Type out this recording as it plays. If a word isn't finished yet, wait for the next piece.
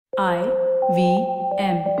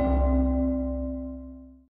IVM.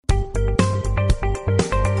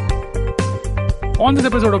 On this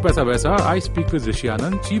episode of Paisa Vaisa, I speak with Rishi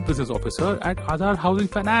Anand, Chief Business Officer at Aadhar Housing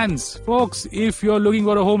Finance. Folks, if you're looking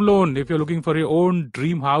for a home loan, if you're looking for your own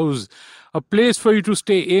dream house, a place for you to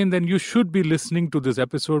stay in, then you should be listening to this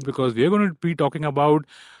episode because we're going to be talking about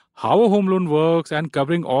how a home loan works and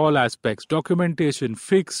covering all aspects, documentation,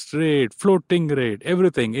 fixed rate, floating rate,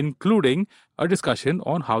 everything, including a discussion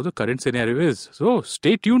on how the current scenario is. So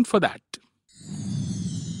stay tuned for that.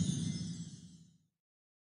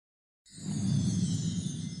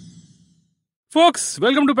 Folks,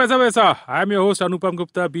 welcome to Paisa Vaisa. I'm your host Anupam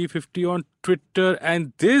Gupta, B50 on Twitter,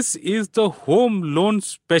 and this is the home loan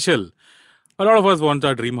special. A lot of us want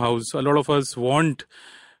our dream house. A lot of us want,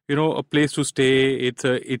 a place to stay. It's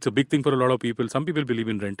a big thing for a lot of people. Some people believe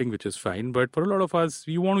in renting, which is fine, but for a lot of us,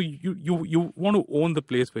 you want to own the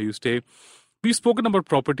place where you stay. We've spoken about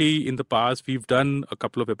property in the past. We've done a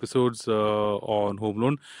couple of episodes on home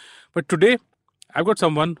loan, but today I've got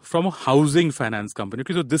someone from a housing finance company.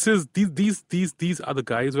 Okay, so these are the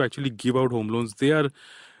guys who actually give out home loans. They are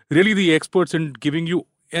really the experts in giving you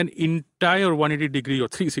an entire 180 degree or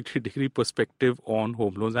 360 degree perspective on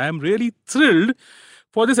home loans. I am really thrilled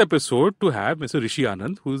for this episode to have Mr. Rishi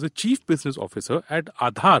Anand, who is the Chief Business Officer at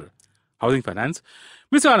Aadhar Housing Finance.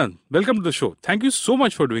 Mr. Anand, welcome to the show. Thank you so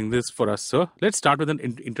much for doing this for us, sir. Let's start with an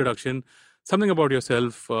introduction. Something about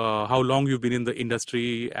yourself, how long you've been in the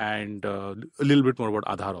industry, and a little bit more about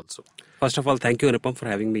Aadhar also. First of all, thank you, Anupam, for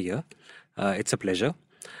having me here. It's a pleasure.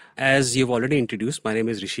 As you've already introduced, my name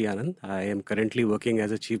is Rishi Anand. I am currently working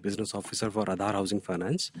as a Chief Business Officer for Aadhar Housing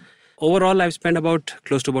Finance. Overall, I've spent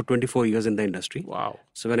close to about 24 years in the industry. Wow.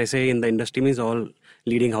 So when I say in the industry, means all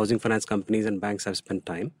leading housing finance companies and banks have spent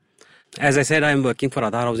time. As I said, I'm working for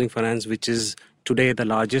Aadhar Housing Finance, which is today the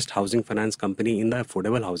largest housing finance company in the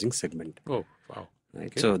affordable housing segment. Oh, wow. Right?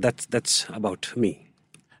 Okay. So that's about me.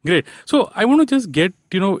 Great. So I want to just get,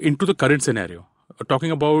 into the current scenario.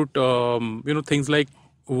 Talking about, things like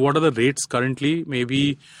what are the rates currently,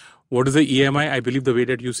 maybe what is the EMI? I believe the way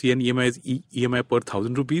that you see an EMI is EMI per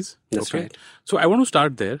 1,000 rupees. That's right. So I want to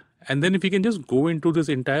start there. And then if you can just go into this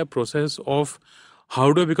entire process of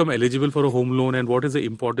how do I become eligible for a home loan and what is the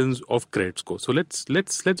importance of credit score? So let's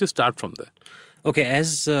just start from there. Okay,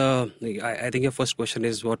 as I think your first question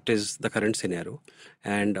is what is the current scenario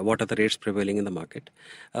and what are the rates prevailing in the market.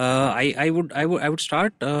 I would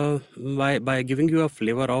start by giving you a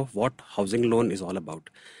flavor of what housing loan is all about.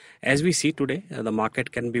 As we see today, the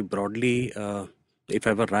market can be broadly, if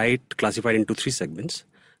ever right, classified into three segments.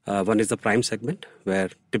 One is the prime segment, where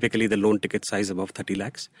typically the loan ticket size above 30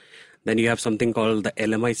 lakhs. Then you have something called the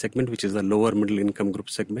LMI segment, which is the lower middle income group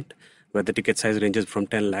segment, where the ticket size ranges from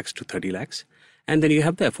 10 lakhs to 30 lakhs. And then you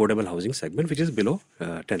have the affordable housing segment, which is below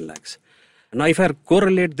 10 lakhs. Now, if I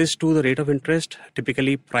correlate this to the rate of interest,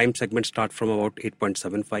 typically prime segments start from about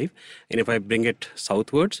 8.75. And if I bring it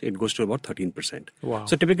southwards, it goes to about 13%. Wow.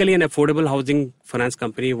 So typically an affordable housing finance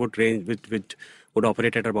company would would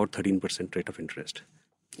operate at about 13% rate of interest.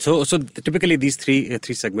 So typically these three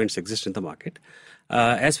segments exist in the market.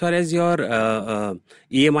 As far as your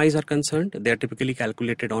EMIs are concerned, they are typically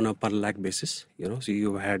calculated on a per lakh basis. So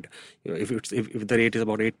you had, if the rate is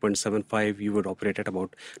about 8.75, you would operate at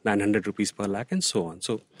about 900 rupees per lakh and so on.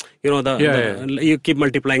 So you keep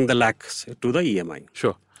multiplying the lakhs to the EMI.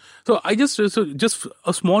 Sure. So just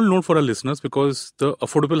a small note for our listeners, because the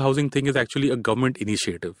affordable housing thing is actually a government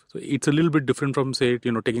initiative. So it's a little bit different from, say,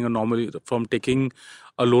 taking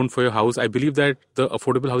a loan for your house. I believe that the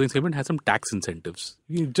affordable housing segment has some tax incentives.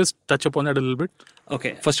 You just touch upon that a little bit.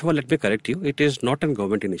 Okay. First of all, let me correct you. It is not a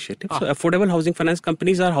government initiative. So affordable housing finance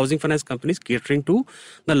companies are housing finance companies catering to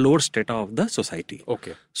the lower strata of the society.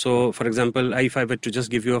 Okay. So, for example, if I were to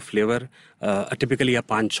just give you a flavor, typically a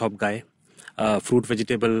pan shop guy, fruit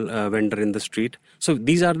vegetable vendor in the street. So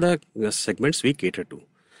these are the segments we cater to.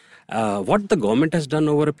 What the government has done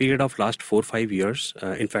over a period of last 4-5 years,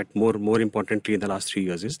 in fact more importantly in the last 3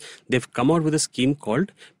 years, is they've come out with a scheme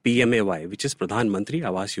called PMAY, which is Pradhan Mantri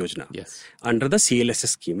Awas Yojana. Yes. Under the CLSS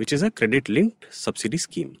scheme, which is a credit linked subsidy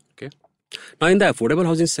scheme. Okay. Now in the affordable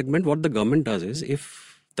housing segment, what the government does is,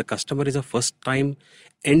 if the customer is a first time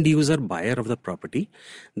end user buyer of the property,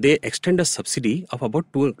 they extend a subsidy of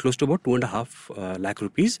close to about 2.5 lakh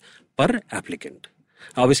rupees per applicant.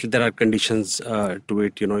 Obviously, there are conditions to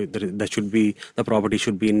it. There should be, the property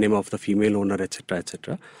should be in name of the female owner, etc.,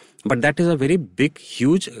 etc. But that is a very big,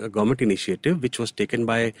 huge government initiative which was taken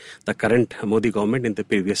by the current Modi government in the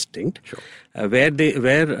previous stint, sure. Where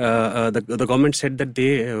the government said that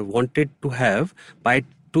they wanted to have by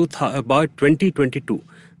 2022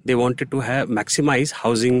 they wanted to maximize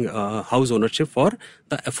house ownership for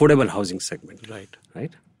the affordable housing segment.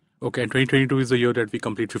 Right. Okay, and 2022 is the year that we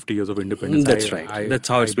complete 50 years of independence. That's right. That's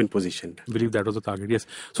how it's been positioned. I believe that was the target, yes.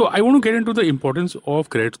 So I want to get into the importance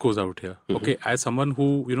of credit scores out here. Okay, as someone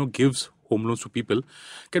who, gives home loans to people,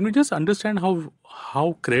 can we just understand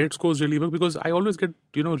how credit scores really work? Because I always get,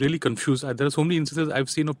 really confused. There are so many instances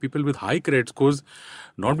I've seen of people with high credit scores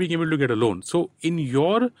not being able to get a loan. So in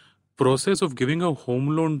your process of giving a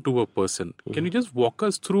home loan to a person, can you just walk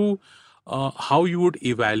us through how you would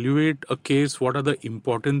evaluate a case? What are the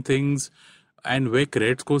important things and where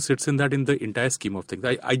credit score sits in the entire scheme of things?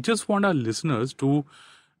 I just want our listeners to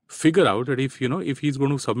figure out that if he's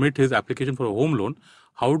going to submit his application for a home loan,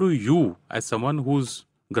 how do you, as someone who's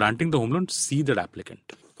granting the home loan, see that applicant?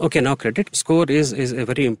 Okay, now credit score is a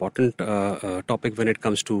very important topic when it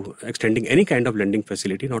comes to extending any kind of lending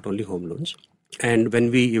facility, not only home loans. And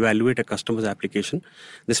when we evaluate a customer's application,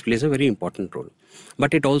 this plays a very important role.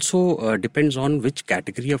 But it also depends on which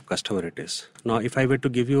category of customer it is. Now, if I were to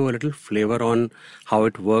give you a little flavor on how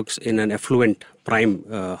it works in an affluent prime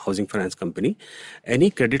housing finance company, any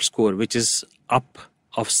credit score which is up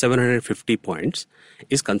of 750 points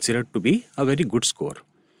is considered to be a very good score.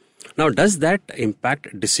 Now, does that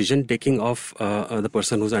impact decision taking of the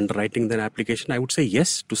person who's underwriting their application? I would say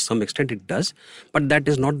yes, to some extent it does, but that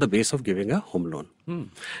is not the base of giving a home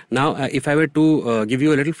loan. Now, if I were to give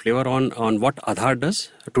you a little flavor on what Aadhaar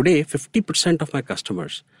does, today 50% of my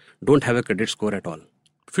customers don't have a credit score at all.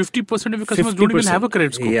 50% of your customers don't even have a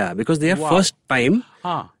credit score? Yeah, because they are first time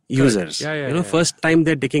users. First time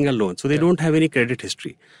they're taking a loan, so they don't have any credit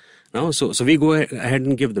history. Now, so we go ahead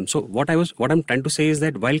and give them. So what I'm trying to say is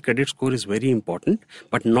that while credit score is very important,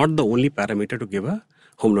 but not the only parameter to give a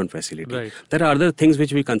home loan facility. Right. There are other things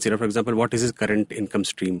which we consider. For example, what is his current income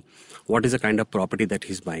stream? What is the kind of property that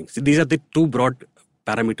he's buying? So these are the two broad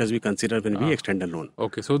parameters we consider when we extend a loan.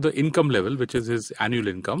 Okay, so the income level, which is his annual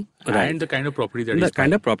income, and the kind of property that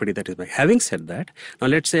he's buying. Having said that, now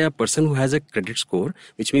let's say a person who has a credit score,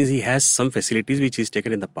 which means he has some facilities which he's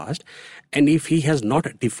taken in the past, and if he has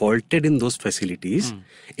not defaulted in those facilities,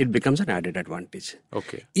 it becomes an added advantage.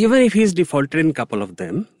 Okay. Even if he's defaulted in a couple of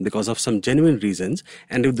them because of some genuine reasons,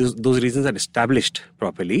 and if those reasons are established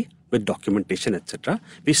properly with documentation, etc.,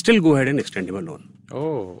 we still go ahead and extend him a loan.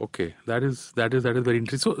 Oh, okay. That is very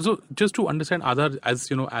interesting. So just to understand Aadhaar,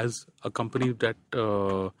 as a company that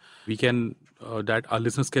we can that our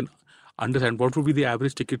listeners can understand, what would be the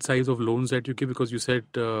average ticket size of loans that you give? Because you said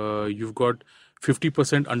you've got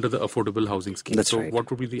 50% under the affordable housing scheme. That's right. What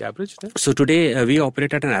would be the average there? So today we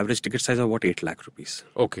operate at an average ticket size of about 8 lakh rupees.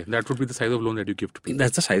 Okay, that would be the size of loan that you give to people.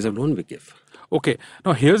 That's the size of loan we give. Okay.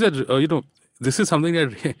 Now here's this is something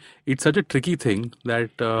that it's such a tricky thing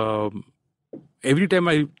that every time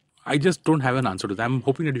I just don't have an answer to that. I'm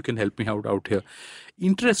hoping that you can help me out here.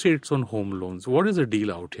 Interest rates on home loans. What is the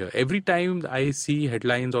deal out here? Every time I see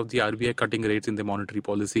headlines of the RBI cutting rates in their monetary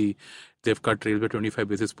policy, they've cut rates by 25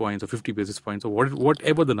 basis points or 50 basis points or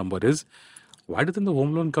whatever the number is. Why doesn't the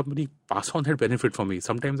home loan company pass on that benefit for me?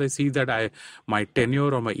 Sometimes I see that my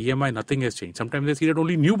tenure or my EMI, nothing has changed. Sometimes I see that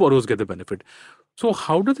only new borrowers get the benefit. So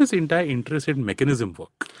how does this entire interest rate mechanism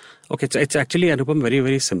work? Okay, it's actually, Anupam, very,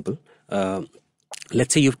 very simple.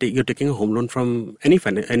 Let's say you're taking a home loan from any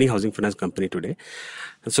housing finance company today.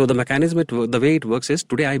 So the mechanism, the way it works is,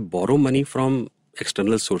 today I borrow money from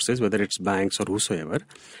external sources, whether it's banks or whosoever,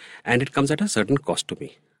 and it comes at a certain cost to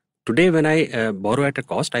me. Today, when I borrow at a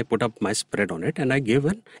cost, I put up my spread on it and I give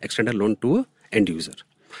an extended loan to an end user.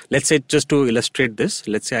 Let's say, just to illustrate this,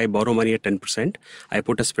 let's say I borrow money at 10%, I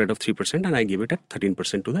put a spread of 3% and I give it at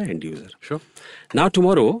 13% to the end user. Sure. Now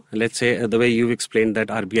tomorrow, let's say the way you've explained that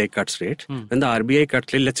RBI cuts rate, when the RBI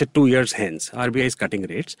cuts rate, let's say 2 years hence, RBI is cutting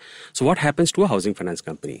rates. So what happens to a housing finance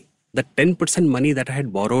company? The 10% money that I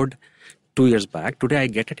had borrowed 2 years back, today I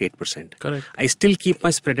get at 8%. Correct. I still keep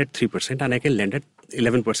my spread at 3% and I can lend at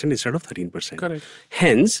 11% instead of 13%. Correct.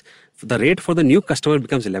 Hence, the rate for the new customer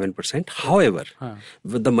becomes 11%. However,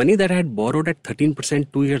 the money that I had borrowed at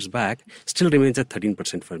 13% 2 years back still remains at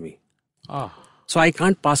 13% for me. So I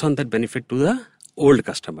can't pass on that benefit to the old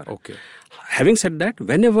customer. Okay. Having said that,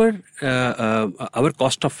 whenever our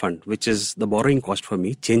cost of fund, which is the borrowing cost for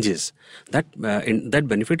me, changes, that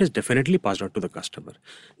benefit is definitely passed on to the customer.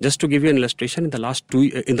 Just to give you an illustration, in the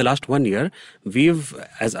last 1 year, we've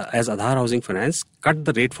as Aadhaar Housing Finance cut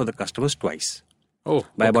the rate for the customers twice.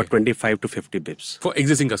 By about 25 to 50 bips. For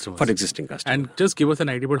existing customers? For existing customers. And just give us an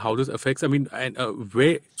idea about how this affects,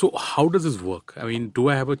 so how does this work? I mean, do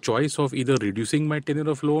I have a choice of either reducing my tenure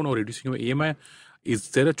of loan or reducing my EMI? Is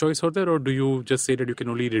there a choice out there, or do you just say that you can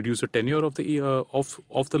only reduce the tenure of the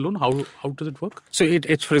of the loan? How does it work? So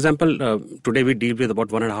it's for example, today we deal with about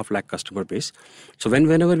 1.5 lakh customer base. So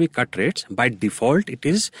whenever we cut rates, by default it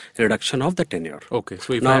is reduction of the tenure. Okay.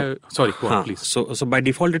 So if Now, sorry, go on, please. So by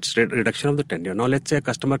default it's reduction of the tenure. Now let's say a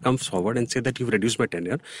customer comes forward and say that you've reduced my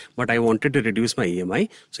tenure, but I wanted to reduce my EMI.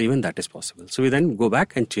 So even that is possible. So we then go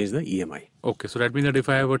back and change the EMI. Okay. So that means that if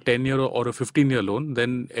I have a 10-year or a 15-year loan,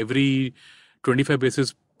 then every 25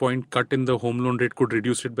 basis point cut in the home loan rate could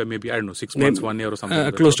reduce it by maybe, I don't know, 6 months, 1 year or something.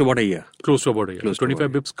 Like Close to about a year. Close to about a year. Close to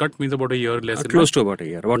 25 bips cut means about a year less. Close to about a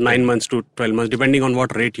year. About 9 months to 12 months, depending on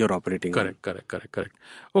what rate you're operating on. Correct.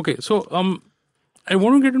 Okay. So I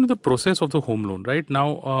want to get into the process of the home loan right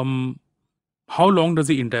now. How long does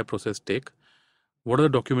the entire process take? What are the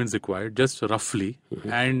documents required, just roughly?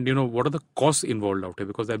 And, what are the costs involved out here?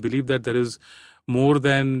 Because I believe that there is more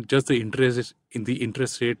than just the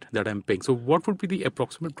interest rate that I'm paying. So what would be the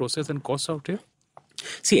approximate process and costs out here?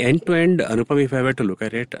 See, end to end, Anupam, if I were to look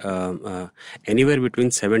at it, anywhere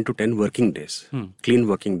between 7 to 10 working days, clean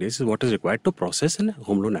working days is what is required to process a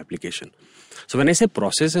home loan application. So when I say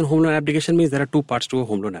process and home loan application, means there are two parts to a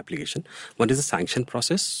home loan application. One is the sanction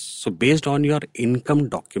process. So based on your income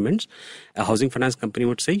documents, a housing finance company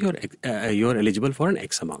would say you're eligible for an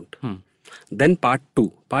X amount. Then part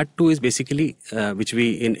two is basically which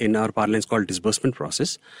we in our parlance called disbursement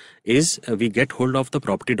process, is we get hold of the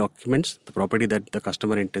property documents, the property that the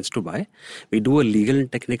customer intends to buy. We do a legal and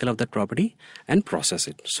technical of that property and process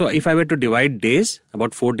it. So if I were to divide days,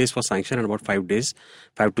 about 4 days for sanction and about 5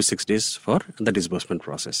 to 6 days for the disbursement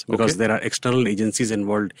process, because there are external agencies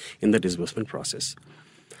involved in the disbursement process.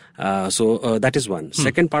 So that is one.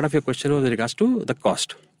 Second part of your question was with regards to the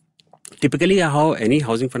cost. Typically, how any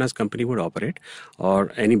housing finance company would operate,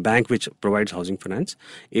 or any bank which provides housing finance,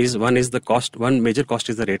 is the cost. One major cost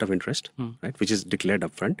is the rate of interest, right, which is declared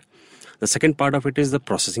upfront. The second part of it is the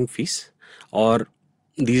processing fees, or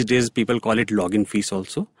these days people call it login fees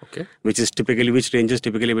also, which ranges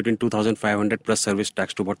typically between 2,500 plus service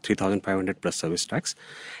tax to about 3,500 plus service tax.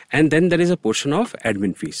 And then there is a portion of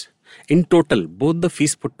admin fees. In total, both the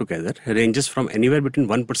fees put together ranges from anywhere between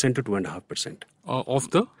 1% to 2.5%.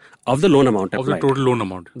 Of the loan amount applied. Of the total loan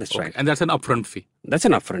amount. That's right. And that's an upfront fee. That's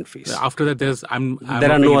an upfront fee. After that,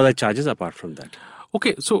 there are no other charges apart from that.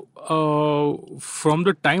 Okay, so from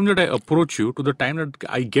the time that I approach you to the time that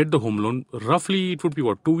I get the home loan, roughly it would be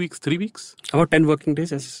what, 2 weeks, 3 weeks? About 10 working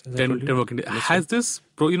days. As 10 working days. Has this,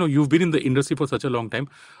 you've been in the industry for such a long time.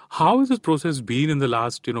 How has this process been in the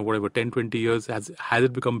last, 10, 20 years? Has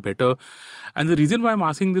it become better? And the reason why I'm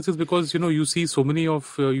asking this is because, you see so many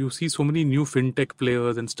new fintech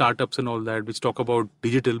players and startups and all that, which talk about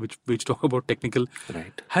digital, which talk about technical.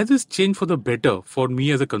 Right. Has this changed for the better for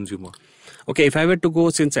me as a consumer? Okay, if I were to go,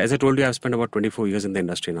 since as I told you, I've spent about 24 years in the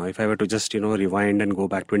industry now. If I were to just, rewind and go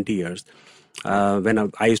back 20 years,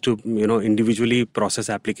 when I used to, individually process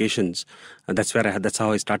applications, that's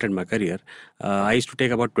how I started my career. I used to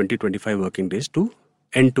take about 20-25 working days to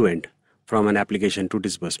end, from an application to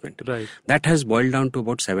disbursement. Right. That has boiled down to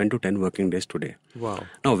about 7 to 10 working days today. Wow.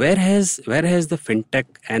 Now, where has the fintech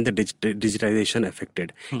and the digitization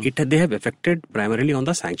affected? They have affected primarily on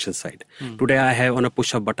the sanction side. Today, I have on a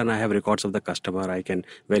push-up button, I have records of the customer. I can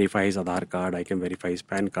verify his Aadhaar card. I can verify his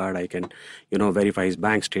PAN card. I can, verify his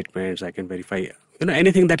bank statements. I can verify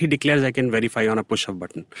anything that he declares, I can verify on a push-up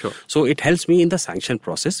button. Sure. So it helps me in the sanction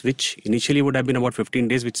process, which initially would have been about 15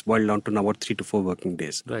 days, which boiled down to now about 3 to 4 working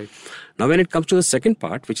days. Right. Now, when it comes to the second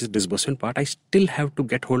part, which is disbursement part, I still have to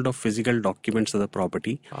get hold of physical documents of the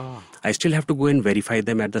property. I still have to go and verify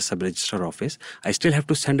them at the sub-registrar office. I still have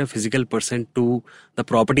to send a physical person to the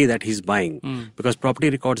property that he's buying, because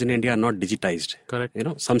property records in India are not digitized. Correct.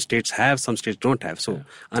 Some states have, some states don't have. So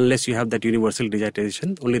unless you have that universal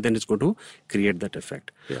digitization, only then it's going to create that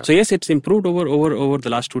effect. Yeah. So yes, it's improved over the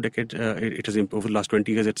last 2 decades. It has improved over the last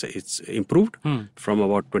 20 years. It's improved from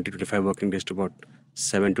about 20-25 working days to about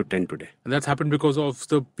 7 to 10 today. And that's happened because of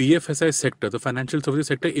the BFSI sector, the financial services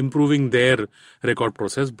sector, improving their record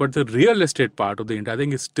process. But the real estate part of the entire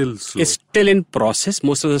thing is still slow. It's still in process.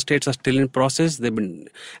 Most of the states are still in process. They've been,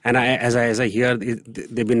 and as I hear,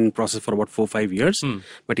 they've been in process for about 4-5 years.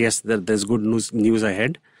 But yes, there's good news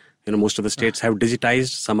ahead. Most of the states have digitized.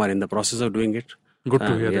 Some are in the process of doing it. Good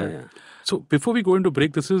to hear that. Yeah. So before we go into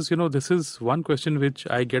break, this is one question which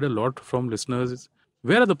I get a lot from listeners. Is,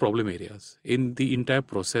 where are the problem areas in the entire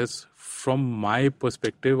process from my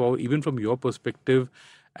perspective, or even from your perspective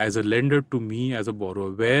as a lender to me as a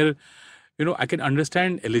borrower, where I can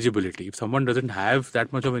understand eligibility. If someone doesn't have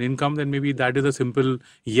that much of an income, then maybe that is a simple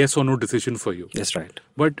yes or no decision for you. That's right.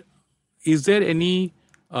 But is there any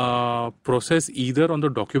process either on the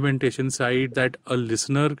documentation side that a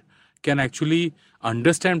listener can actually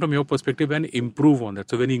understand from your perspective and improve on that?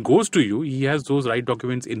 So when he goes to you, he has those right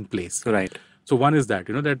documents in place. Right. So one is that,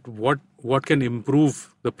 that what can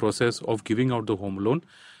improve the process of giving out the home loan.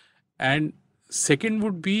 And second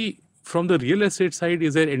would be from the real estate side,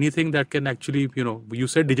 is there anything that can actually, you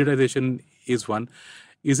said digitization is one.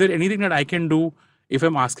 Is there anything that I can do if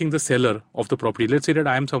I'm asking the seller of the property? Let's say that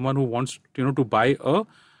I am someone who wants, to buy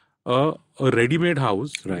a ready-made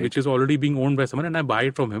house, right, which is already being owned by someone, and I buy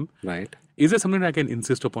it from him. Right. Is there something I can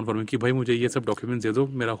insist upon for him? Ki bhai mujhe ye sab documents de do,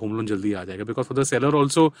 mera home loan jaldi aa jayega. Because for the seller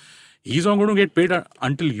also, he's not going to get paid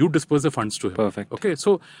until you disperse the funds to him. Perfect. Okay,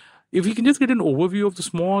 so if we can just get an overview of the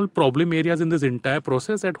small problem areas in this entire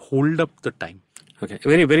process that hold up the time. Okay,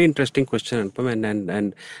 very, very interesting question,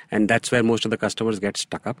 Anupam, and that's where most of the customers get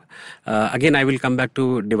stuck up. Again, I will come back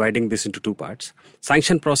to dividing this into two parts.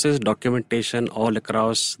 Sanction process, documentation, all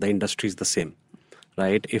across the industry is the same.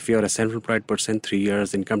 Right? If you're a self-employed person, 3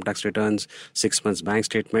 years, income tax returns, 6 months bank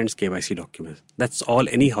statements, KYC documents. That's all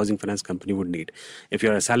any housing finance company would need. If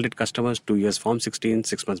you're a salaried customer, 2 years Form 16,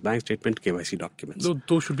 6 months bank statement, KYC documents. So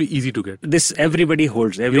those should be easy to get. This everybody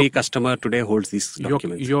holds. Every customer today holds these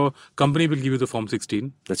documents. Your company will give you the Form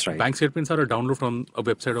 16. That's right. Bank statements are a download from a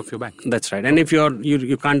website of your bank. That's right. And if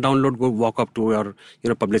you can't download, go walk up to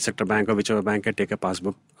your public sector bank or whichever bank and take a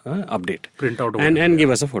passbook update. Print out and give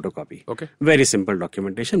us a photocopy. Okay. Very simple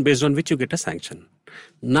documentation based on which you get a sanction.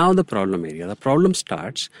 Now the problem area. The problem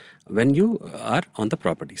starts when you are on the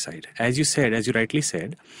property side. As you rightly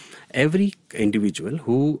said, every individual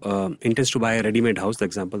who intends to buy a ready-made house, the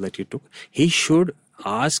example that you took, he should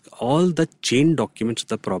ask all the chain documents of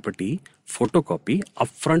the property photocopy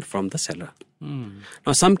upfront from the seller.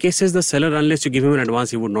 Now, some cases the seller, unless you give him an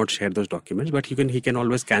advance, he would not share those documents, but he can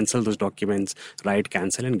always cancel those documents, write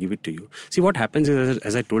cancel and give it to you. See, what happens is,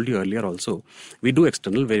 as I told you earlier also, we do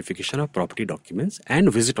external verification of property documents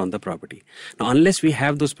and visit on the property. Now, unless we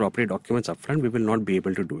have those property documents upfront, we will not be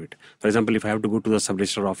able to do it. For example, if I have to go to the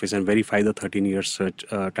sub-registrar office and verify the 13-year search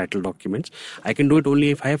title documents, I can do it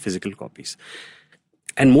only if I have physical copies.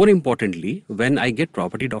 And more importantly, when I get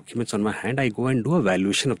property documents on my hand, I go and do a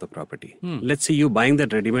valuation of the property. Let's say you're buying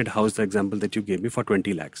that ready-made house, the example that you gave me, for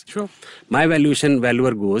 20 lakhs. Sure. My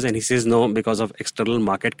valuer goes and he says, no, because of external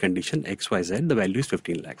market condition, XYZ, the value is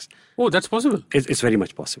 15 lakhs. Oh, that's possible. It's very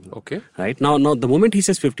much possible. Okay. Right. Now, the moment he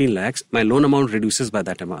says 15 lakhs, my loan amount reduces by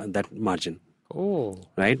that margin. Oh.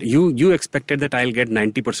 Right. You expected that I'll get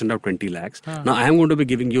 90% of 20 lakhs. Now I am going to be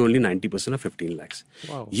giving you only 90% of 15 lakhs.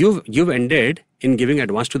 Wow. You've ended in giving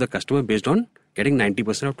advance to the customer based on getting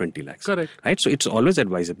 90% of 20 lakhs. Correct. Right. So it's always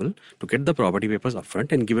advisable to get the property papers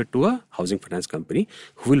upfront and give it to a housing finance company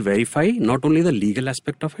who will verify not only the legal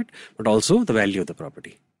aspect of it, but also the value of the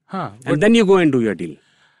property. And then you go and do your deal.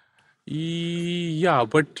 Yeah,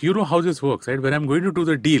 but you know how this works, right? When I'm going to do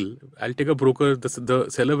the deal, I'll take a broker, the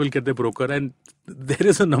seller will get the broker, and there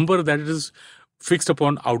is a number that is fixed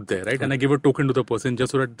upon out there, right? And I give a token to the person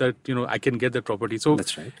just so that I can get the property. So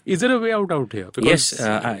that's right. Is there a way out here? Because yes,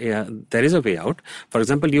 there is a way out. For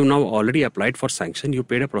example, you now already applied for sanction. You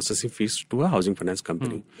paid a processing fees to a housing finance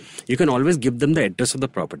company. You can always give them the address of the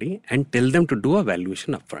property and tell them to do a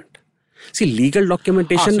valuation upfront. See, legal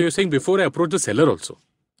documentation. So you're saying before I approach the seller also?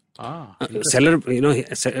 Seller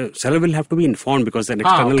will have to be informed because an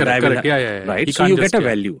external guy will right. So you get a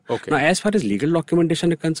value. Okay. Now, as far as legal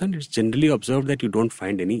documentation is concerned, it's generally observed that you don't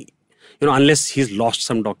find any, unless he's lost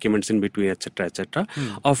some documents in between, etc.,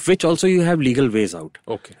 of which also you have legal ways out.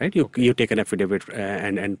 Okay. Right. You take an affidavit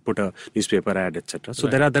and put a newspaper ad, etc. So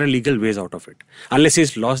there are legal ways out of it. Unless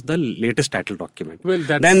he's lost the latest title document,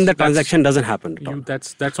 then the transaction doesn't happen.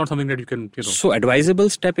 That's not something that you can. So advisable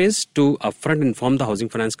step is to upfront inform the housing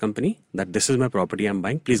finance company that this is my property I'm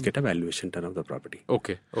buying. Please get a valuation done of the property.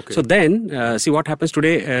 Okay. So then see what happens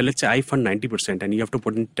today. Let's say I fund 90% and you have to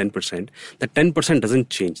put in 10%. The 10% doesn't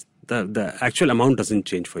change. The actual amount doesn't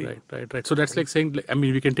change for you. Right. So that's like saying,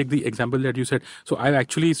 we can take the example that you said. So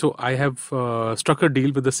I have struck a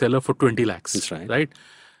deal with the seller for 20 lakhs. That's right. Right.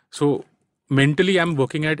 So mentally, I'm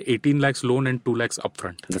working at 18 lakhs loan and 2 lakhs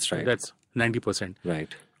upfront. That's right. That's 90%.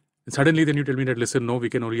 Right. And suddenly, then you tell me that, listen, no, we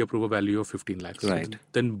can only approve a value of 15 lakhs. Right.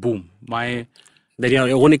 Then boom, then your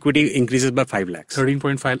own equity increases by 5 lakhs.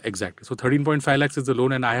 13.5, exactly. So 13.5 lakhs is the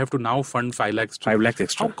loan and I have to now fund 5 lakhs. 5 lakhs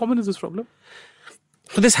extra. How common is this problem?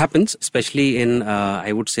 So this happens, especially in,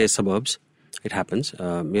 I would say, suburbs. It happens.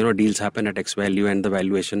 Deals happen at X value and the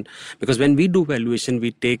valuation. Because when we do valuation,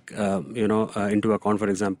 we take, into account, for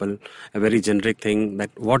example, a very generic thing that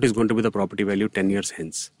what is going to be the property value 10 years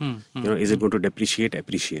hence? Is it going to depreciate,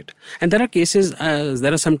 appreciate? And there are cases,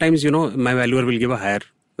 there are sometimes, my valuer will give a higher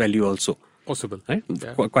value also. Possible. Right?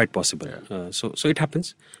 Yeah. Quite possible. Yeah. So it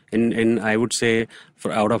happens. In I would say,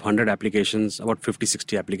 for out of 100 applications, about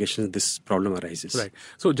 50-60 applications, this problem arises. Right.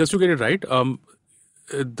 So just to get it right,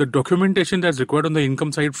 the documentation that's required on the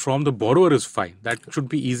income side from the borrower is fine. That should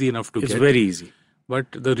be easy enough to get. It's very easy.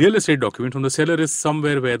 But the real estate document from the seller is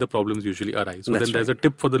somewhere where the problems usually arise. So then there's a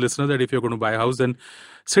tip for the listener that if you're going to buy a house, then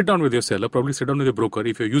sit down with your seller, probably sit down with your broker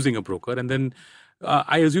if you're using a broker, and then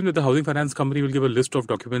I assume that the housing finance company will give a list of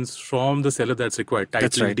documents from the seller that's required.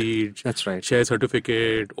 Title deed, share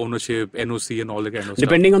certificate, ownership, NOC, and all that kind of stuff.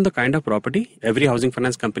 Depending on the kind of property, every housing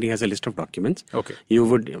finance company has a list of documents. Okay. You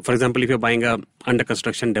would, for example, if you're buying a under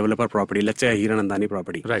construction developer property, let's say a Hiranandani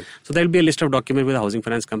property. Right. So there will be a list of documents with a housing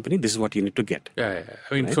finance company. This is what you need to get. Yeah.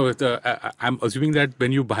 I mean, so I'm assuming that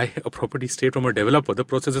when you buy a property straight from a developer, the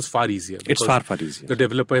process is far easier. It's far easier. The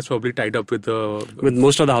developer is probably tied up with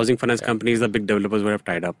most of the housing finance companies, the big developers would have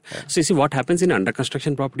tied up. Yeah. So you see what happens in under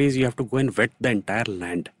construction properties, you have to go and vet the entire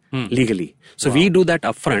land legally. So we do that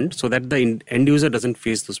upfront so that the end user doesn't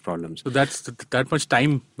face those problems. So that's that much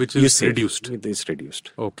time which is reduced. It is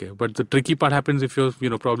reduced. Okay, but the tricky part happens if you're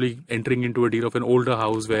probably entering into a deal of an older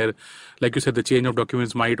house where, like you said, the change of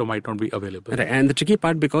documents might or might not be available. Right. And the tricky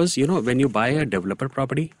part, because when you buy a developer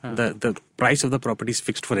property, the price of the property is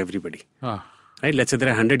fixed for everybody. Right? Let's say there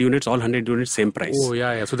are 100 units, all 100 units, same price. Oh,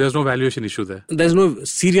 yeah. So there's no valuation issue there. There's no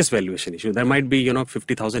serious valuation issue. There might be,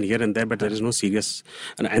 50,000 here and there, but there is no serious.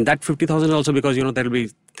 And that 50,000 also because, there will be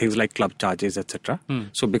things like club charges, etc.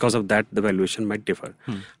 So because of that, the valuation might differ.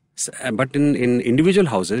 But in individual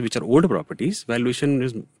houses, which are old properties, valuation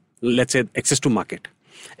is, let's say, access to market,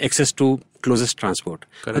 access to closest transport.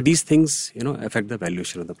 These things, affect the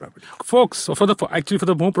valuation of the property. Folks, for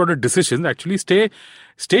the more product decisions, actually stay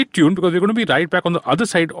tuned because we're going to be right back on the other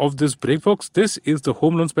side of this break, folks. This is the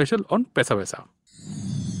home loan special on Paisa Vaisa.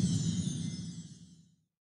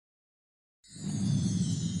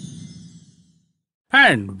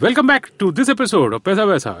 And welcome back to this episode of Paisa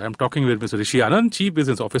Vaisa. I'm talking with Mr. Rishi Anand, Chief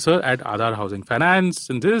Business Officer at Aadhar Housing Finance.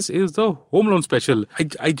 And this is the home loan special.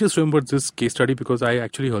 I just remembered this case study because I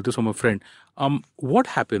actually heard this from a friend. What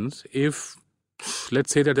happens if,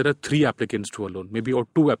 let's say that there are 3 applicants to a loan, maybe or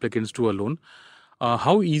 2 applicants to a loan?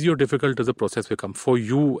 How easy or difficult does the process become for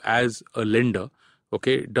you as a lender?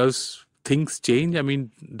 Okay, does things change? I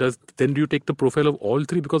mean, do you take the profile of all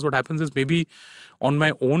 3? Because what happens is maybe on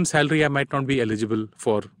my own salary, I might not be eligible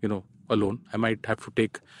for, a loan. I might have to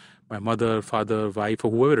take my mother, father, wife,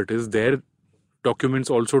 or whoever it is, their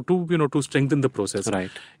documents also to, to strengthen the process.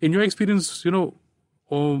 Right. In your experience,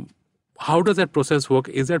 how does that process work?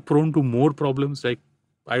 Is that prone to more problems? Like,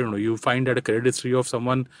 I don't know, you find that a credit history of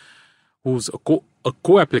someone who's a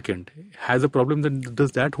co-applicant has a problem, then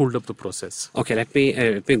does that hold up the process? Okay, let me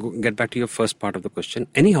get back to your first part of the question.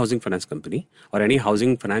 Any housing finance company or any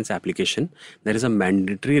housing finance application, there is a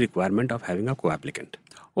mandatory requirement of having a co-applicant.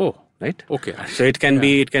 Oh, right. Okay. So it can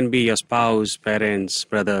be your spouse, parents,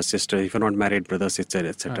 brother, sister. If you're not married, brother, sister,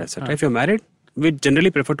 etc., etc. If you're married, we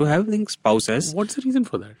generally prefer to have spouses. What's the reason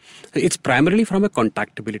for that? It's primarily from a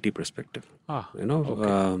contactability perspective.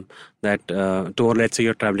 That let's say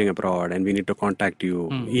you're traveling abroad and we need to contact you,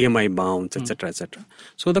 EMI bounce, etc., etc.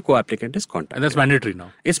 So the co-applicant is contacted. And that's mandatory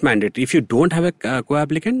now? It's mandatory. If you don't have a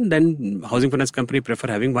co-applicant, then housing finance company prefer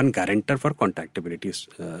having one guarantor for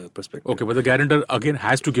contactability perspective. Okay, but the guarantor again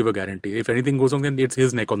has to give a guarantee. If anything goes wrong, then it's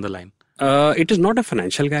his neck on the line. It is not a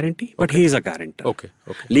financial guarantee, but he is a guarantor. Okay.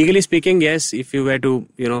 Legally speaking, yes, if you were to,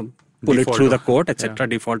 pull it through the court, etc.,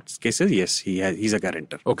 default cases, yes, he's a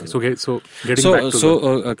guarantor. Okay, so getting back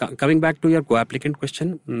to coming back to your co-applicant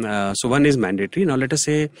question, so one is mandatory. Now let us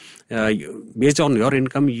say, based on your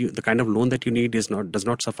income, the kind of loan that you need does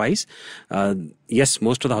not suffice. Yes,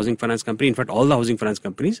 most of the housing finance company, in fact, all the housing finance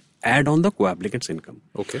companies add on the co-applicant's income.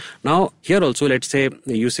 Okay. Now here also, let's say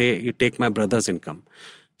you take my brother's income,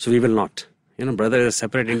 so we will not. Brother is a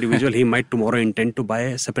separate individual. He might tomorrow intend to buy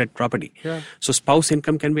a separate property. Yeah. So spouse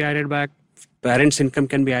income can be added back. Parents' income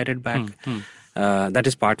can be added back. That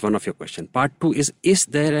is part 1 of your question. Part 2 is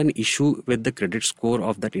there an issue with the credit score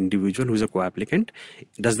of that individual who is a co-applicant?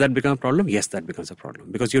 Does that become a problem? Yes, that becomes a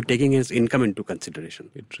problem because you're taking his income into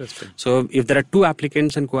consideration. Interesting. So if there are 2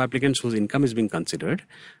 applicants and co-applicants whose income is being considered,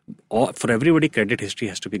 for everybody, credit history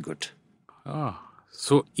has to be good.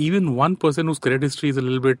 So even one person whose credit history is a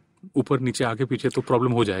little bit ऊपर नीचे आगे पीछे तो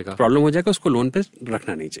problem हो जाएगा उसको loan पे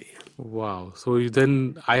रखना नहीं चाहिए. Wow. So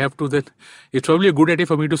then I have to it's probably a good idea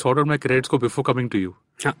for me to sort out my credit score before coming to you.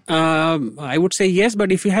 I would say yes,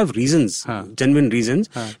 but if you have reasons, genuine reasons,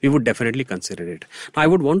 we would definitely consider it. Now, I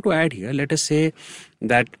would want to add here, let us say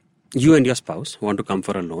that you and your spouse want to come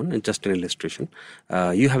for a loan, and just an illustration,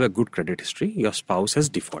 you have a good credit history, your spouse has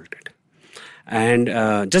defaulted. And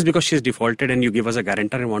just because she's defaulted and you give us a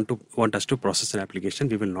guarantor and want us to process an application,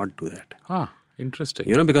 we will not do that.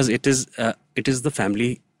 Interesting. Because it is the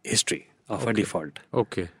family history of a default.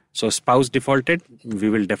 Okay. So spouse defaulted, we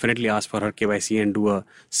will definitely ask for her KYC and do a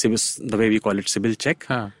CIBIL, the way we call it CIBIL check.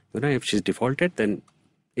 If she's defaulted, then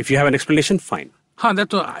if you have an explanation, fine.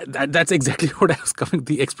 That's exactly what I was coming,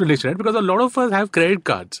 the explanation, right? Because a lot of us have credit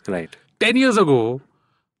cards. Right. 10 years ago,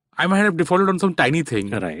 I might have defaulted on some tiny thing.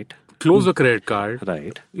 Right. Close the credit card.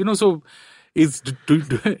 Right. So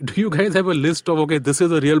do you guys have a list of, okay, this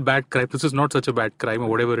is a real bad crime, this is not such a bad crime, or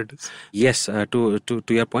whatever it is? Yes, to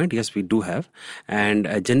your point, yes, we do have.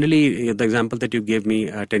 And generally, the example that you gave me,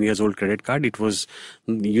 a 10 years old credit card, there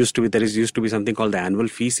used to be something called the annual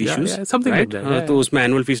fees issues. Yeah, something right? like that. So usme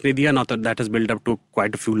annual fees nahi diya, now that has built up to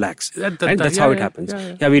quite a few lakhs. That's how it happens.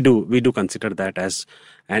 Yeah, we do consider that as,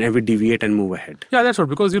 and we deviate and move ahead. Yeah, that's right.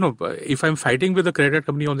 Because, if I'm fighting with the credit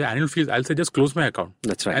company on the annual fees, I'll say just close my account.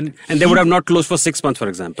 That's right. And they would have not closed for 6 months, for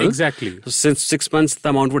example. Exactly. So since 6 months, the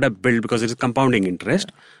amount would have built because it is compounding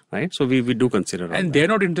interest, right? So we do consider all and that. They're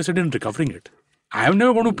not interested in recovering it. I am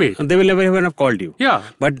never going to pay. And they will never even have called you. Yeah.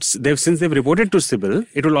 But since they've reported to CIBIL,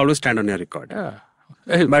 it will always stand on your record. Yeah.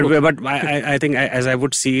 But I think, as I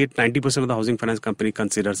would see it, 90% of the housing finance company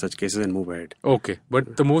consider such cases and move ahead. Okay.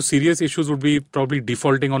 But the most serious issues would be probably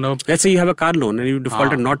defaulting on a... Let's say you have a car loan and you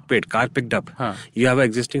defaulted, not paid, car picked up. You have an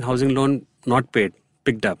existing housing loan, not paid,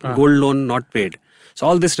 picked up. Gold loan, not paid. So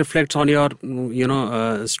all this reflects on your,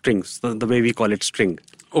 strings, the way we call it, string.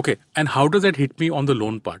 Okay. And how does that hit me on the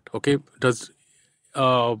loan part? Okay. Does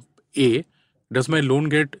my loan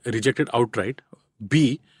get rejected outright?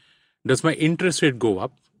 B, does my interest rate go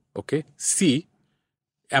up? Okay. C,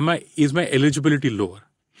 is my eligibility lower?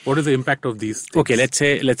 What is the impact of these things? Okay, let's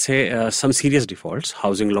say some serious defaults,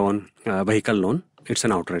 housing loan, vehicle loan, it's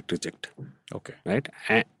an outright reject. Okay. Right?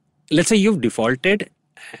 Let's say you've defaulted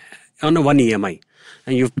on a one EMI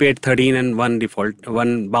and you've paid 13 and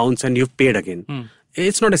one bounce and you've paid again.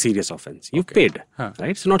 It's not a serious offense. You've paid, right?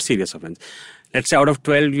 It's not serious offense. Let's say out of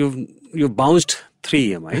 12, you've bounced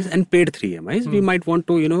 3 EMIs and paid 3 EMIs. We might want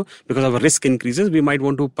to, because our risk increases, we might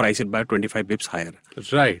want to price it by 25 bips higher.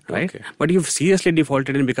 Right. Okay. But you've seriously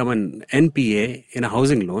defaulted and become an NPA in a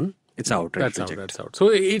housing loan, it's outright reject. That's out. So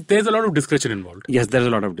there's a lot of discretion involved. Yes, there's a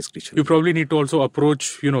lot of discretion. You probably need to also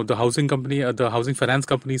approach, the housing company, the housing finance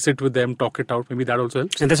company, sit with them, talk it out. Maybe that also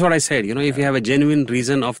helps. And that's what I said. If you have a genuine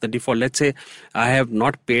reason of the default, let's say I have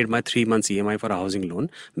not paid my 3 months EMI for a housing loan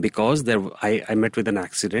because I met with an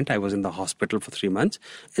accident. I was in the hospital for 3 months.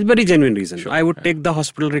 It's a very genuine reason. Sure. I would take the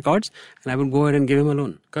hospital records and I would go ahead and give him a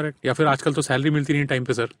loan. Correct. या फिर आजकल तो salary मिलती नहीं time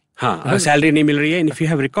पे sir. हाँ, salary नहीं मिल रही है, and if you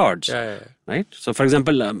have records, right? So for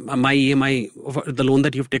example, my EMI, the loan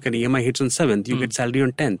that you've taken, EMI hits on 7th, you get salary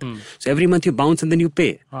on 10th. So every month you bounce and then you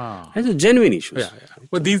pay. That's a genuine issue. Yeah.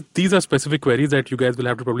 But these are specific queries that you guys will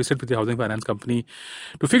have to probably sit with the housing finance company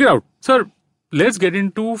to figure out. Sir, let's get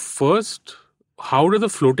into first, how does a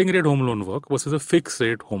floating rate home loan work versus a fixed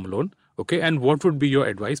rate home loan? Okay, and what would be your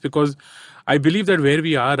advice? Because I believe that where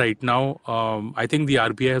we are right now, I think the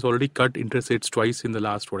RBI has already cut interest rates twice in the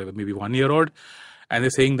last, maybe 1 year odd. And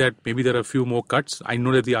they're saying that maybe there are a few more cuts. I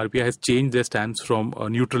know that the RBI has changed their stance from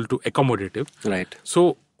neutral to accommodative. Right.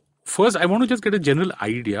 So first, I want to just get a general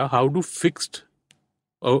idea. How do a fixed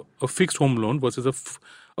home loan versus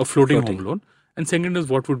a floating home loan? And second is,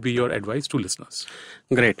 what would be your advice to listeners?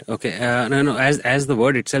 Great. Okay. As the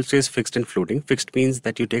word itself says, fixed and floating. Fixed means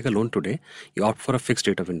that you take a loan today, you opt for a fixed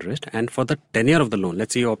rate of interest, and for the tenure of the loan,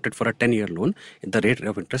 let's say you opted for a 10-year loan, the rate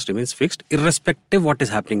of interest remains fixed, irrespective what is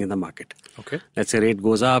happening in the market. Okay. Let's say rate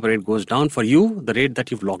goes up, rate goes down. For you, the rate that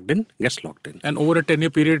you've locked in gets locked in. And over a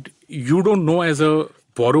 10-year period, you don't know as a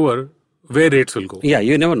borrower where rates will go. Yeah,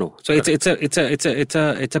 you never know. So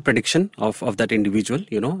it's a prediction of that individual,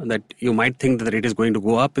 that you might think that the rate is going to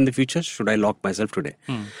go up in the future. Should I lock myself today?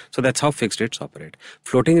 So that's how fixed rates operate.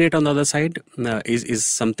 Floating rate on the other side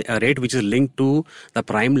is a rate which is linked to the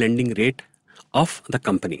prime lending rate of the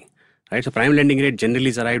company. Right, so prime lending rate generally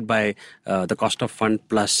is arrived by the cost of fund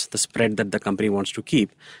plus the spread that the company wants to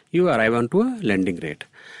keep. You arrive onto a lending rate,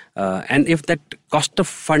 and if that cost of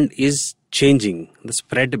fund is changing, the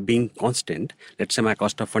spread being constant, let's say my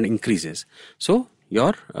cost of fund increases, so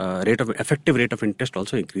your effective rate of interest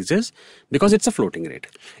also increases because it's a floating rate.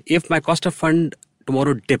 If my cost of fund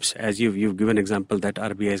tomorrow dips, as you've given example that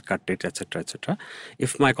RBI has cut it, etc.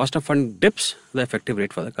 If my cost of fund dips, the effective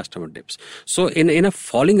rate for the customer dips. So in a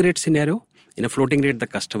falling rate scenario, in a floating rate, the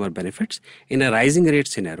customer benefits. In a rising rate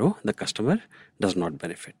scenario, the customer does not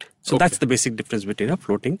benefit. So Okay. that's the basic difference between a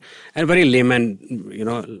floating and very layman,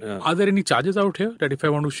 Are there any charges out here that if I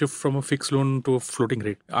want to shift from a fixed loan to a floating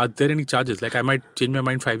rate, are there any charges? Like I might change my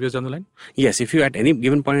mind 5 years down the line? Yes, if you at any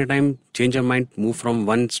given point in time change your mind, move from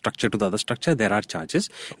one structure to the other structure, there are charges,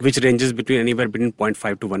 which ranges between anywhere between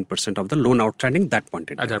 0.5 to 1% of the loan outstanding that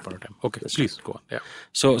point in time. At that point of time. Okay, please go on. Yeah.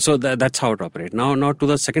 So that's how it operates. Now to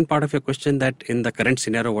the second part of your question, that in the current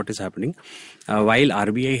scenario, what is happening? While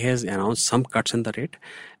RBI has announced some cuts in the rate,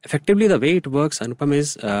 effectively the way it works, Anupam,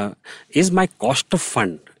 is my cost of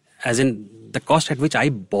fund, as in the cost at which I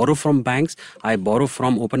borrow from banks, I borrow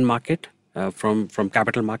from open market, from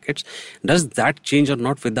capital markets, does that change or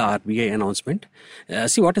not with the RBI announcement?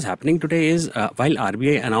 See, what is happening today is while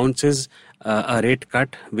RBI announces a rate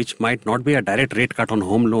cut, which might not be a direct rate cut on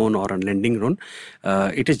home loan or on lending loan,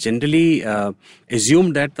 it is generally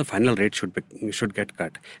assumed that the final rate should get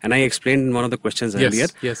cut. And I explained in one of the questions earlier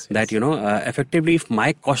that effectively if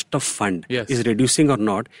my cost of fund is reducing or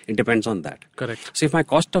not, it depends on that. Correct. So if my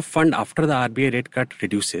cost of fund after the RBI rate cut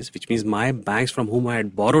reduces, which means my banks from whom I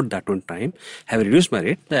had borrowed that one time have reduced my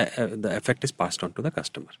rate, the effect is passed on to the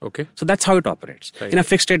customer. Okay. So that's how it operates. Right. In a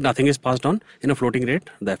fixed rate, nothing is passed on. In a floating rate,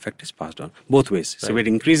 the effect is passed on. Both ways. Right. So if it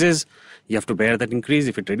increases, you have to bear that increase.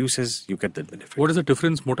 If it reduces, you get that benefit. What is the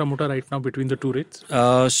difference, mota right now, between the two rates?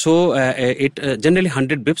 It generally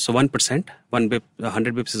 100 bips, so 1%.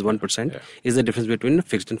 100 bips is 1%. Is the difference between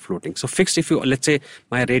fixed and floating. So fixed, if you let's say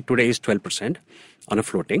my rate today is 12% on a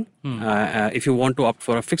floating. If you want to opt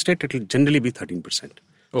for a fixed rate, it will generally be 13%.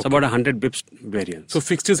 Okay. So about 100 bips variance. So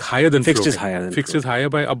fixed is higher than fixed floating. Is higher than fixed floating. Is higher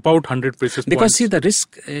by about 100 basis points. Because see, the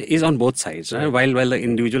risk is on both sides. Right? While the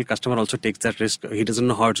individual customer also takes that risk, he doesn't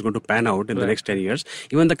know how it's going to pan out in the next 10 years.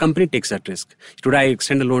 Even the company takes that risk. Today I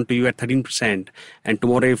extend a loan to you at 13%, and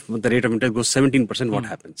tomorrow if the rate of interest goes 17%, what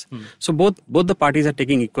happens? So both the parties are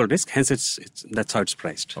taking equal risk. Hence, that's how it's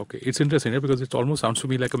priced. Okay, it's interesting because it almost sounds to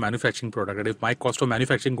me like a manufacturing product. And if my cost of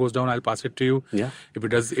manufacturing goes down, I'll pass it to you. Yeah. If it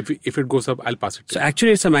does, if it goes up, I'll pass it to you. So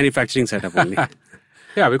actually, it's a manufacturing setup only.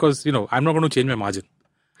 Yeah, because I'm not going to change my margin.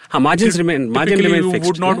 Margins remain fixed. You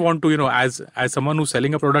would not want to, as someone who's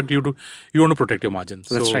selling a product, you want to protect your margins.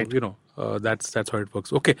 That's so, right. That's how it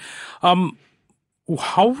works. Okay.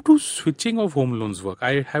 How do switching of home loans work?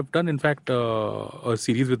 I have done, in fact, a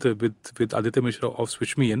series with Aditya Mishra of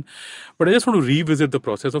Switch Me In, but I just want to revisit the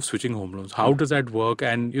process of switching home loans. How does that work?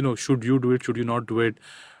 And, should you do it? Should you not do it?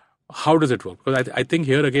 How does it work? Because I think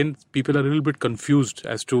here again, people are a little bit confused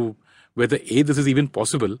as to whether A, this is even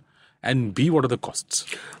possible, and B, what are the costs?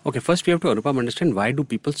 Okay, first we have to understand why do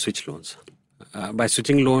people switch loans? By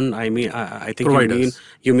switching loan, I mean, I think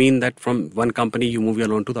you mean that from one company you move your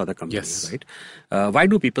loan to the other company, right? Why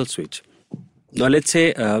do people switch? Now, let's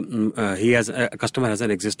say a customer has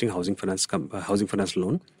an existing housing finance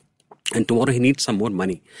loan, and tomorrow he needs some more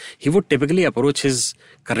money. He would typically approach his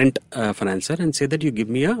current financer and say that you give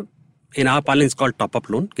me in our parlance called top-up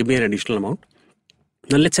loan, give me an additional amount.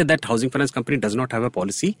 Now, let's say that housing finance company does not have a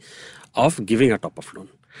policy of giving a top-up loan.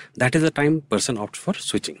 That is the time person opts for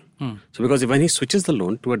switching. So because when he switches the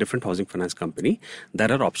loan to a different housing finance company,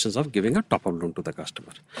 there are options of giving a top-up loan to the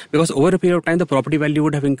customer. Because over a period of time, the property value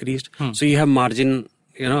would have increased. So you have margin.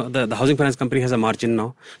 The housing finance company has a margin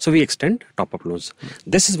now. So we extend top-up loans.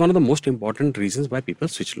 This is one of the most important reasons why people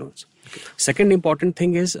switch loans. Okay. Second important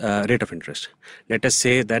thing is rate of interest. Let us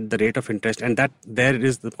say that the rate of interest, and that there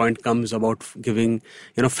is the point comes about giving,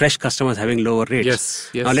 fresh customers having lower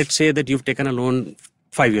rates. Yes. Now let's say that you've taken a loan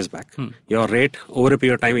 5 years back. Your rate over a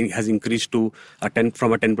period of time has increased to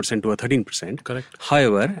from a 10% to a 13%. Correct.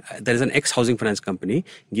 However, there is an ex-housing finance company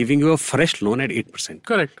giving you a fresh loan at 8%.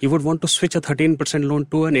 Correct. You would want to switch a 13% loan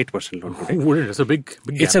to an 8% loan today. Wouldn't it? It's a big gap.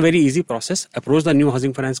 It's a very easy process. Approach the new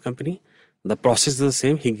housing finance company. The process is the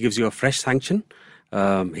same. He gives you a fresh sanction.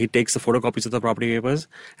 He takes the photocopies of the property papers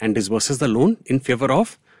and disburses the loan in favor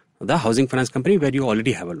of the housing finance company where you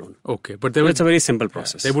already have a loan. Okay, but it's a very simple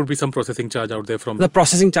process. There would be some processing charge out there from... The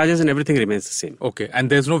processing charges and everything remains the same. Okay,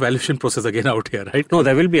 and there's no valuation process again out here, right? No,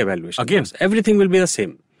 there will be a valuation. Again? Process. Everything will be the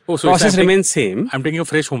same. Oh, so process remains same. I'm taking a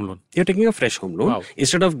fresh home loan. You're taking a fresh home loan. Wow.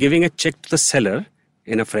 Instead of giving a check to the seller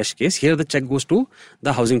in a fresh case, here the check goes to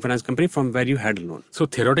the housing finance company from where you had a loan. So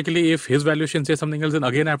theoretically, if his valuation says something else, then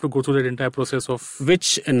again I have to go through that entire process of...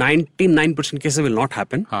 Which 99% cases will not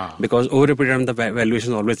happen because over a period of time the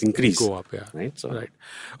valuations always increase. Go up, yeah. Right. So. Right.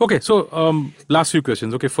 Okay, so last few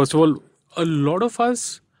questions. Okay, first of all, a lot of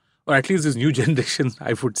us, or at least this new generation,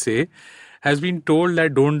 I would say, has been told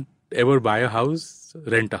that don't ever buy a house,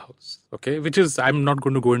 rent a house. Okay, which is, I'm not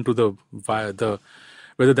going to go into the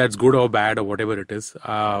whether that's good or bad or whatever it is.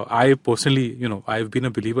 I personally, I've been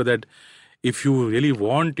a believer that if you really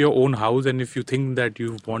want your own house and if you think that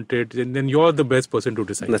you want it, then you're the best person to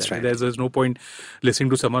decide. That's right. There's no point listening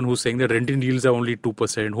to someone who's saying that renting yields are only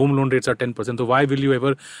 2%, home loan rates are 10%. So why will you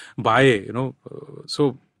ever buy,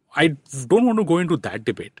 So I don't want to go into that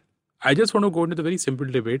debate. I just want to go into the very simple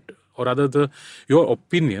debate, or rather your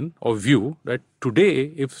opinion or view that today,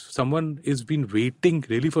 if someone has been waiting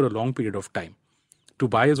really for a long period of time to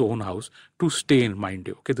buy his own house, to stay in, mind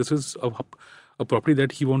you, okay, this is a property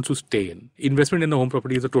that he wants to stay in. Investment in the home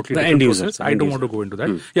property is a totally different process. I don't want to go into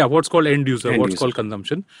that. Yeah, what's called end user, what's called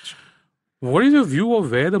consumption. What is your view of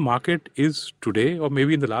where the market is today, or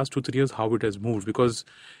maybe in the last 2-3 years, how it has moved? Because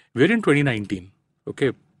we're in 2019,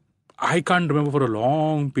 okay? I can't remember for a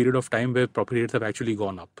long period of time where property rates have actually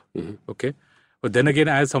gone up, okay? But then again,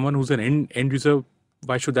 as someone who's an end user,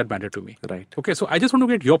 why should that matter to me? Right. Okay, so I just want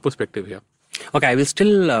to get your perspective here. Okay, I will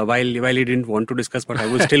still, while you didn't want to discuss, but I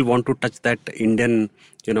will still want to touch that Indian,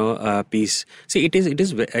 piece. See,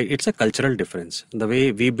 it's a cultural difference. The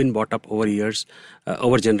way we've been brought up over years,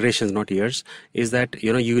 over generations, not years, is that,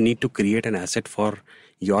 you need to create an asset for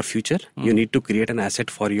your future. You need to create an asset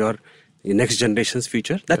for your next generation's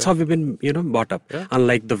future. That's how we've been, brought up,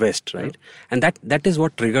 unlike the West, right? And that is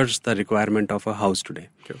what triggers the requirement of a house today.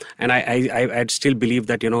 And I'd still believe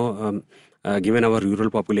that, given our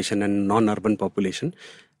rural population and non-urban population,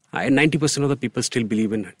 90% of the people still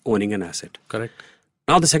believe in owning an asset. Correct.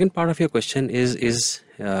 Now, the second part of your question is it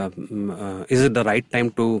the right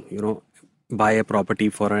time to, buy a property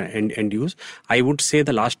for an end use? I would say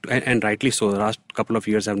the last, and rightly so, the last couple of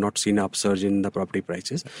years I have not seen an upsurge in the property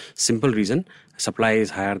prices. Simple reason, supply is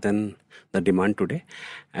higher than the demand today.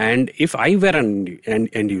 And if I were an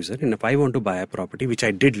end user, and if I want to buy a property, which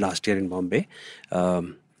I did last year in Bombay,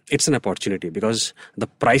 it's an opportunity because the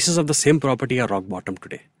prices of the same property are rock bottom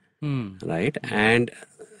today, right? And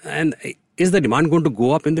is the demand going to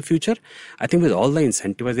go up in the future? I think with all the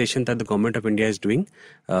incentivization that the government of India is doing,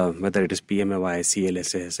 whether it is PMAY,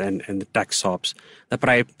 CLSS, and the tax SOPs, the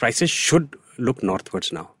prices should look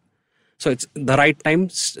northwards now. So it's the right time.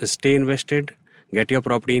 Stay invested, get your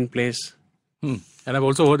property in place. And I've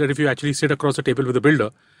also heard that if you actually sit across the table with a builder,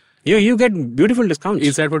 you get beautiful discounts.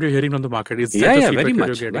 Is that what you're hearing from the market? Is that the feedback very that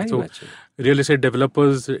much. you're getting? Very So much. Real estate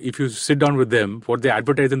developers, if you sit down with them, what they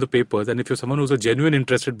advertise in the papers, and if you're someone who's a genuine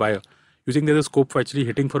interested buyer, you think there's a scope for actually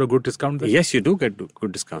hitting for a good discount there? Yes, you do get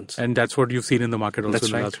good discounts. And that's what you've seen in the market also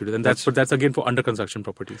in the last few days. And that's again for under construction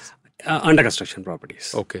properties. Under construction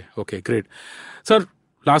properties. Okay, great. Sir,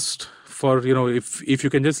 last for, if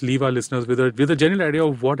you can just leave our listeners with a general idea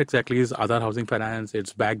of what exactly is Aadhar Housing Finance,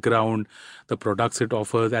 its background, the products it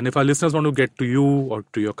offers, and if our listeners want to get to you or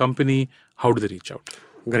to your company, how do they reach out?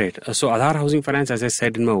 Great. So Aadhar Housing Finance, as I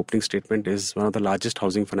said in my opening statement, is one of the largest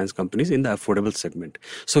housing finance companies in the affordable segment.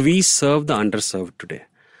 So we serve the underserved today,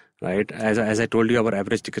 right? As I told you, our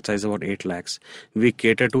average ticket size is about 8 lakhs. We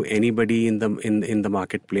cater to anybody in the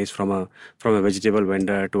marketplace, from a vegetable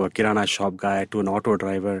vendor to a kirana shop guy to an auto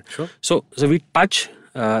driver. Sure. So we touch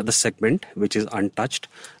the segment which is untouched,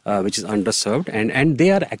 which is underserved, and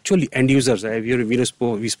they are actually end users.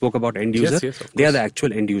 We spoke about end users. Yes, they are the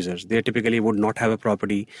actual end users. They typically would not have a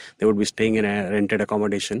property. They would be staying in a rented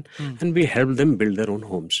accommodation, and we help them build their own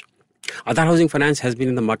homes. Aadhar Housing Finance has been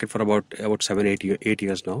in the market for about 7-8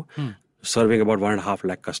 years now, serving about 1.5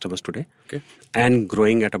 lakh customers today, and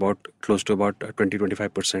growing at close to about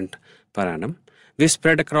 20-25% per annum. We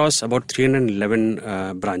spread across about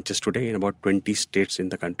 311 branches today in about 20 states in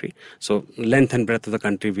the country. So length and breadth of the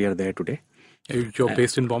country, we are there today. You're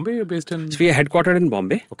based in Bombay? You're based in... So we are headquartered in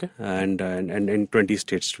Bombay, Okay. and in 20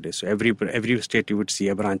 states today. So every state you would see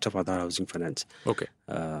a branch of Aadhar Housing Finance. Okay.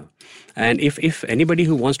 And if anybody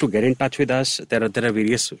who wants to get in touch with us, there are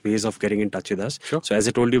various ways of getting in touch with us. Sure. So as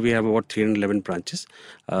I told you, we have about 311 branches.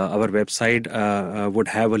 Our website would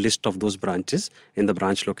have a list of those branches in the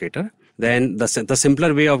branch locator. Then the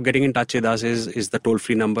simpler way of getting in touch with us is the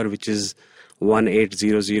toll-free number, which is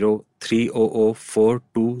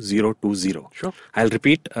 1-800-300-42020. Sure. I'll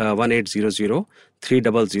repeat,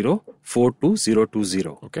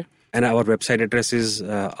 1-800-300-42020. Okay. And our website address is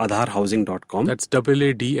aadharhousing.com. That's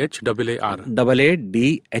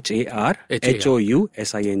AADHAAR.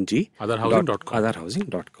 AADHARHOUSING. Aadharhousing.com.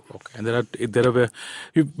 Aadharhousing.com. Okay. And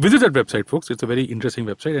you visit that website, folks. It's a very interesting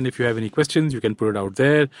website. And if you have any questions, you can put it out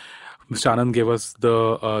there. Mr. Anand gave us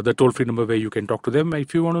the toll-free number where you can talk to them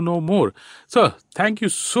if you want to know more. Sir, thank you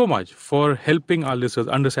so much for helping our listeners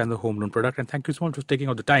understand the home loan product, and thank you so much for taking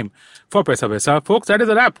out the time for Paisa Vaisa. Folks, that is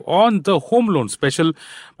a wrap on the home loan special.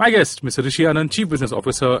 My guest, Mr. Rishi Anand, Chief Business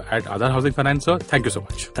Officer at Aadhar Housing Finance. Sir, thank you so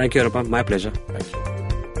much. Thank you, Arupam. My pleasure. Thank you.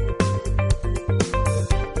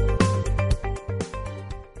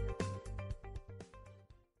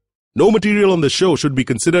 No material on this show should be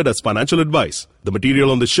considered as financial advice. The material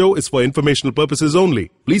on this show is for informational purposes only.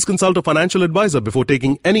 Please consult a financial advisor before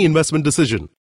taking any investment decision.